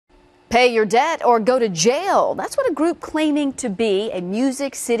Pay your debt or go to jail. That's what a group claiming to be a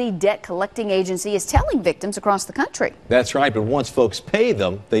Music City debt collecting agency is telling victims across the country. That's right, but once folks pay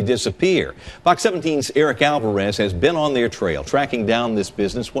them, they disappear. Fox 17's Eric Alvarez has been on their trail, tracking down this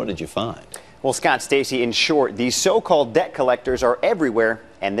business. What did you find? Well, Scott, Stacy, in short, these so-called debt collectors are everywhere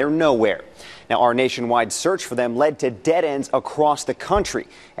and they're nowhere. Now, our nationwide search for them led to dead ends across the country,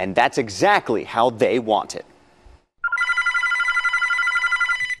 and that's exactly how they want it.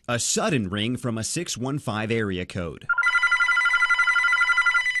 A sudden ring from a 615 area code.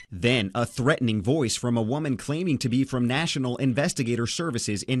 Then a threatening voice from a woman claiming to be from National Investigator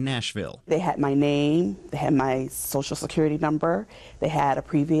Services in Nashville. They had my name, they had my social security number, they had a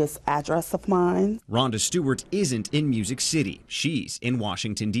previous address of mine. Rhonda Stewart isn't in Music City. She's in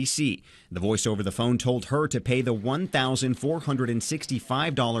Washington, D.C. The voice over the phone told her to pay the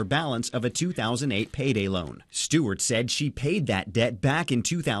 $1,465 balance of a 2008 payday loan. Stewart said she paid that debt back in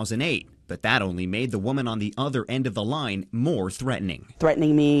 2008. But that only made the woman on the other end of the line more threatening.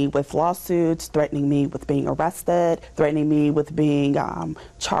 Threatening me with lawsuits, threatening me with being arrested, threatening me with being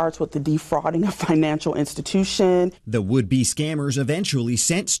charged with the defrauding a financial institution. The would-be scammers eventually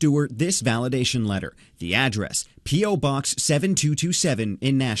sent Stewart this validation letter. The address, P.O. Box 7227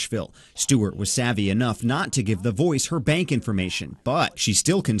 in Nashville. Stewart was savvy enough not to give the voice her bank information, but she's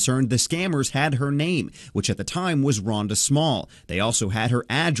still concerned the scammers had her name, which at the time was Rhonda Small. They also had her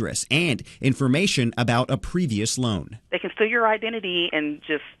address and information about a previous loan. They can steal your identity and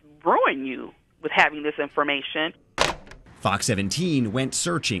just ruin you with having this information. Fox 17 went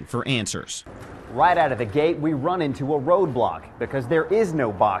searching for answers. Right out of the gate, we run into a roadblock because there is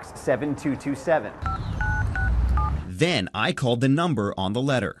no box 7227. Then I called the number on the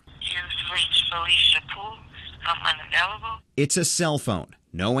letter. You've reached Felicia Poole. I'm unavailable. It's a cell phone,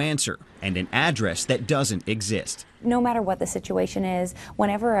 no answer, and an address that doesn't exist. No matter what the situation is,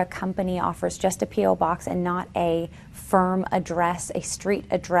 whenever a company offers just a P.O. box and not a firm address, a street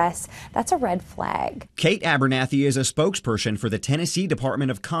address, that's a red flag. Kate Abernathy is a spokesperson for the Tennessee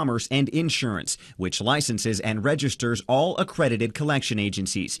Department of Commerce and Insurance, which licenses and registers all accredited collection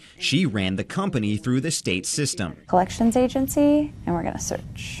agencies. She ran the company through the state system. Collections agency, and we're going to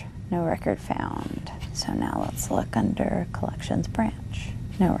search. No record found. So now let's look under collections branch.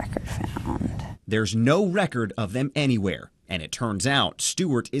 No record found. There's no record of them anywhere, and it turns out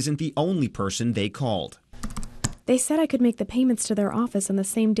Stewart isn't the only person they called. They said I could make the payments to their office on the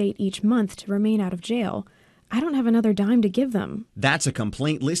same date each month to remain out of jail. I don't have another dime to give them. That's a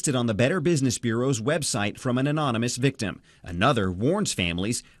complaint listed on the Better Business Bureau's website from an anonymous victim. Another warns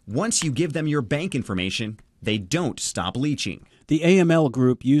families, once you give them your bank information, they don't stop leeching. The AML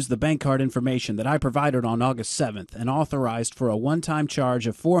group used the bank card information that I provided on August 7th and authorized for a one-time charge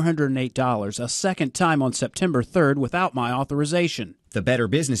of $408, a second time on September 3rd without my authorization. The Better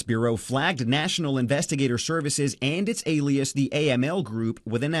Business Bureau flagged National Investigator Services and its alias, the AML group,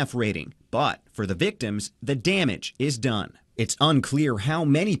 with an F rating. But for the victims, the damage is done. It's unclear how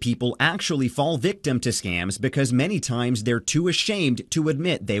many people actually fall victim to scams because many times they're too ashamed to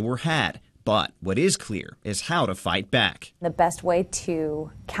admit they were had. But what is clear is how to fight back. The best way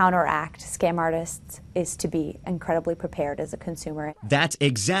to counteract scam artists is to be incredibly prepared as a consumer. That's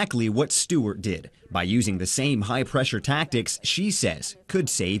exactly what Stewart did. By using the same high-pressure tactics, she says, could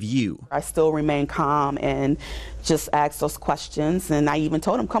save you. I still remain calm and just ask those questions. And I even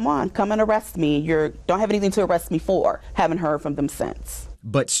told him, come on, come and arrest me. You don't have anything to arrest me for. Haven't heard from them since.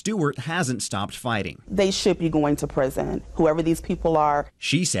 But Stewart hasn't stopped fighting. They should be going to prison, whoever these people are.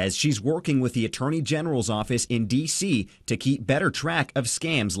 She says she's working with the Attorney General's office in D.C. to keep better track of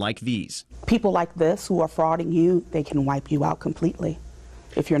scams like these. People like this who are frauding you, they can wipe you out completely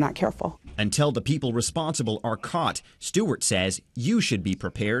if you're not careful. Until the people responsible are caught, Stewart says you should be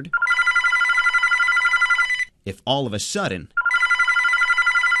prepared if all of a sudden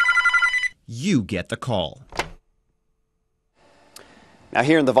you get the call. Now,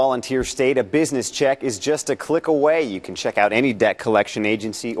 here in the volunteer state, a business check is just a click away. You can check out any debt collection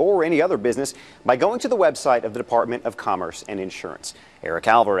agency or any other business by going to the website of the Department of Commerce and Insurance. Eric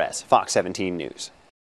Alvarez, Fox 17 News.